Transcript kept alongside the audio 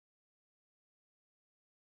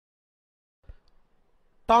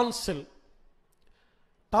டான்சில்.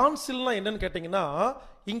 டான்சில்னா என்னன்னு கேட்டீங்கன்னா,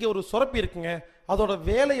 இங்க ஒரு சுரப்பி இருக்குங்க. அதோட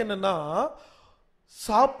வேலை என்னன்னா,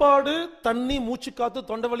 சாப்பாடு, தண்ணி, மூச்சு காத்து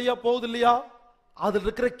தொண்டை வழியா போகுது இல்லையா, அதில்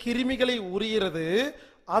இருக்கிற கிருமிகளை உரிகிறது,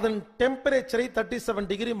 அதன் டெம்பரேச்சரை 37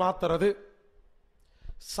 டிகிரி மாத்துறது.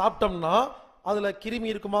 சாப்பிட்டோம்னா அதுல கிருமி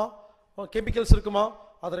இருக்குமா, கெமிக்கல்ஸ் இருக்குமா,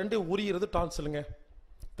 அது ரெண்டையும் உரிகிறது டான்சிலுங்க.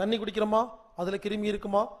 தண்ணி குடிக்கிறோமா, அதுல கிருமி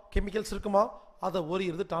இருக்குமா, கெமிக்கல்ஸ் இருக்குமா, அதை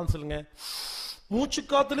உரிகிறது டான்சிலுங்க. மூச்சு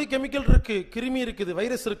காத்துல கெமிக்கல் இருக்கு, கிருமி இருக்குது,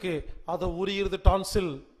 வைரஸ் இருக்கு, அதை உரிகிறது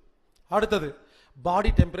டான்சில். அடுத்தது பாடி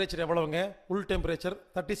டெம்பரேச்சர் எவ்வளவுங்க? உள் டெம்பரேச்சர்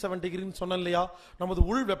 37 டிகிரின்னு சொன்னேன் இல்லையா, நமது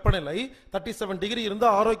உள் வெப்பநிலை 37 டிகிரி இருந்தா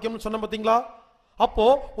ஆரோக்கியம்னு சொன்ன பாத்தீங்களா. அப்போ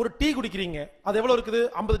ஒரு டீ குடிக்கிறீங்க, அது எவ்வளவு இருக்குது?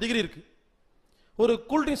 50 டிகிரி இருக்கு. ஒரு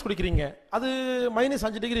கூல் ட்ரிங்க்ஸ் குடிக்கிறீங்க, அது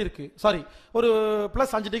 -5 டிகிரி இருக்கு, சாரி ஒரு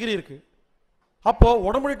 +5 டிகிரி இருக்கு. அப்போ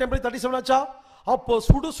உடம்புடைய டெம்பரேச்சர் 37 ஆச்சா? அப்போ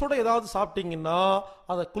சுடு சுட ஏதாவது சாப்பிட்டீங்கன்னா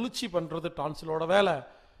அதை குளிர்ச்சி பண்றது டான்சிலோட வேலை.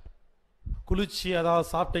 குளிர்ச்சி ஏதாவது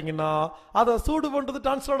சாப்பிட்டீங்கன்னா அதை சூடு பண்றது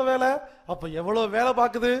டான்சிலோட வேலை. அப்ப எவ்வளவு வேலை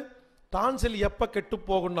பார்க்குது டான்சில். எப்ப கெட்டு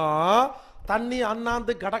போகும்னா, தண்ணி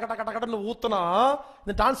அண்ணாந்து கட கட கட கடன்னு ஊத்துனா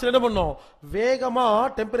இந்த டான்சில் என்ன பண்ணும்? வேகமா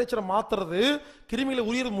டெம்பரேச்சரை மாத்துறது, கிருமிகளை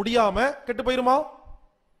உயிர் முடியாம கெட்டு போயிருமா?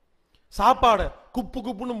 சாப்பாடு குப்பு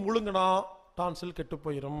குப்புன்னு முழுங்கினா டான்சில் கெட்டு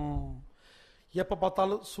போயிரும். எப்ப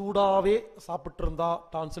பார்த்தாலும் சூடாவே சாப்பிட்டு இருந்தா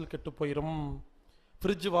டான்சில் கெட்டு போயிரும்.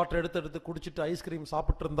 ஃப்ரிட்ஜ் வாட்டர் எடுத்து குடிச்சிட்டு ஐஸ்கிரீம்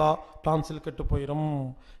சாப்பிட்டு இருந்தா டான்சில் கெட்டு போயிரும்.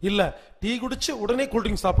 இல்ல டீ குடிச்சு உடனே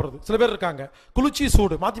கூல்ட்ரிங்க் சாப்பிடுறது சில பேர் இருக்காங்க, குளிர்ச்சி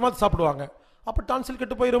சூடு மாத்தி மாத்தி சாப்பிடுவாங்க, அப்ப டான்சில்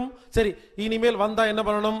கெட்டு போயிரும். சரி, இனிமேல் வந்தா என்ன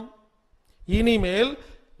பண்ணணும்? இனிமேல்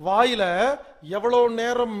வாயில எவ்வளவு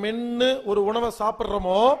நேரம் மென்னு ஒரு உணவை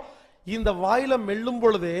சாப்பிடுறோமோ, இந்த வாயில மெல்லும்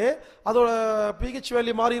பொழுதே அதோட பிஹெச்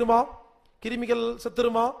வேல்யூ மாறிடுமா? கிருமிகள்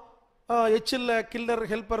செத்துருமா? எச்சில்ல கில்லர்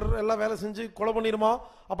ஹெல்பர் எல்லாம் வேலை செஞ்சு கொலை பண்ணிருமா?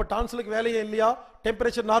 அப்ப டான்சிலுக்கு வேலையே இல்லையா?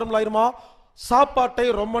 டெம்பரேச்சர் நார்மல் ஆயிருமா? சாப்பாட்டை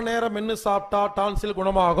ரொம்ப நேரம் மென்னு சாப்பிட்டா டான்சில்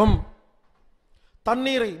குணமாகும்.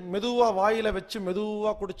 தண்ணீரை மெதுவா வாயில வச்சு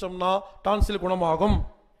மெதுவா குடிச்சோம்னா டான்சில் குணமாகும்.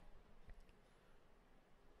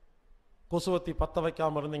 கொசுவத்தி பத்த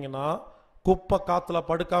வைக்காம இருந்தீங்கன்னா, குப்பை காத்துல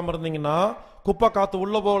படுக்காம இருந்தீங்கன்னா, குப்பை காத்து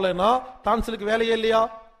உள்ள போகலன்னா டான்சிலுக்கு வேலையே இல்லையா?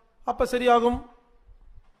 அப்ப சரியாகும்.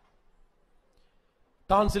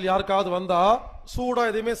 டான்சில் யாருக்காவது வந்தா சூடா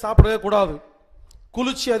எதையுமே சாப்பிடவே கூடாது,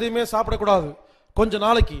 குளிர்ச்சி எதையுமே சாப்பிடக்கூடாது. கொஞ்ச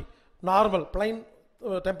நாளைக்கு நார்மல் பிளைன்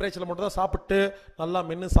டெம்பரேச்சர்ல மட்டும் தான் சாப்பிட்டு நல்லா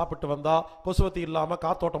மென்னு சாப்பிட்டு வந்தா, கொசுவத்தி இல்லாம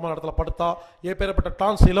காத்தோட்டமான இடத்துல படுத்தா, ஏற்பட்ட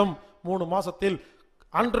டான்சிலும் 3 மாசத்தில்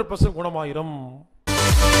 100% குணமாயிரும்.